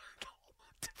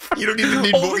 you don't even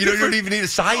need more. You don't even need a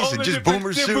size. Just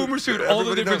Boomer suit. Boomer suit. All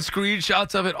the different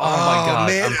screenshots of it. Oh my God!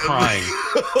 Man. I'm crying.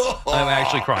 I'm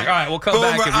actually crying. All right, we'll come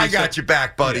Boomer, back. And I got your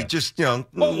back, buddy. Yeah. Just get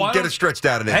it stretched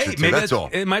out an inch or two. Maybe That's all.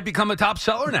 It might become a top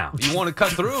seller now. You want to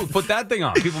cut through? Put that thing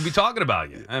on. People will be talking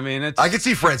about you. I mean, I can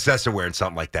see Francesa wearing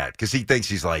something like that because he thinks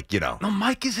he's like, No,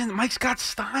 Mike's got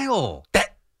style.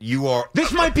 That you are.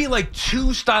 This might be like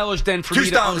too stylish then for me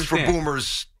to understand. For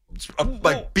Boomer's.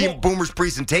 Boomer's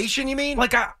presentation, you mean?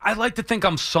 Like, I like to think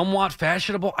I'm somewhat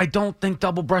fashionable. I don't think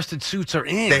double-breasted suits are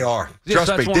in. They are.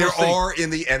 Trust me, they are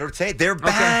in the entertainment. They're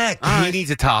back. He needs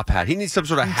a top hat. He needs some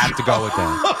sort of hat to go with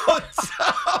that.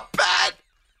 Top hat.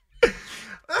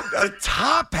 A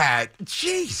top hat.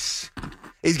 Jeez.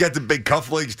 He's got the big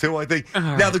cufflinks, too, I think.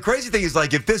 Now, the crazy thing is,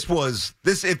 like, if this was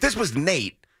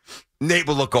Nate would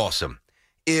look awesome.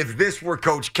 If this were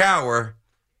Coach Cowher...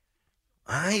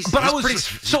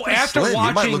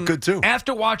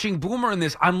 After watching Boomer in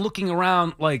this, I'm looking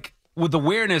around like with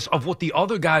awareness of what the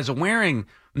other guys are wearing.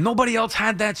 Nobody else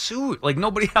had that suit. Like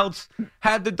nobody else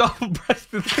had the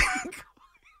double-breasted thing.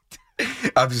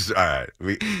 I'm just all right.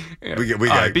 We got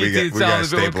to stabilize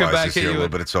this here a little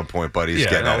bit at some point, buddy. It's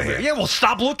getting out of here. Yeah, well,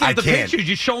 stop looking at the pictures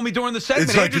you showed me during the segment.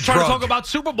 It's like Andrew's trying to talk about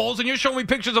Super Bowls, and you're showing me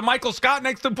pictures of Michael Scott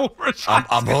next to Boomer.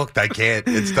 I'm hooked. I can't.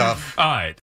 It's tough. All right.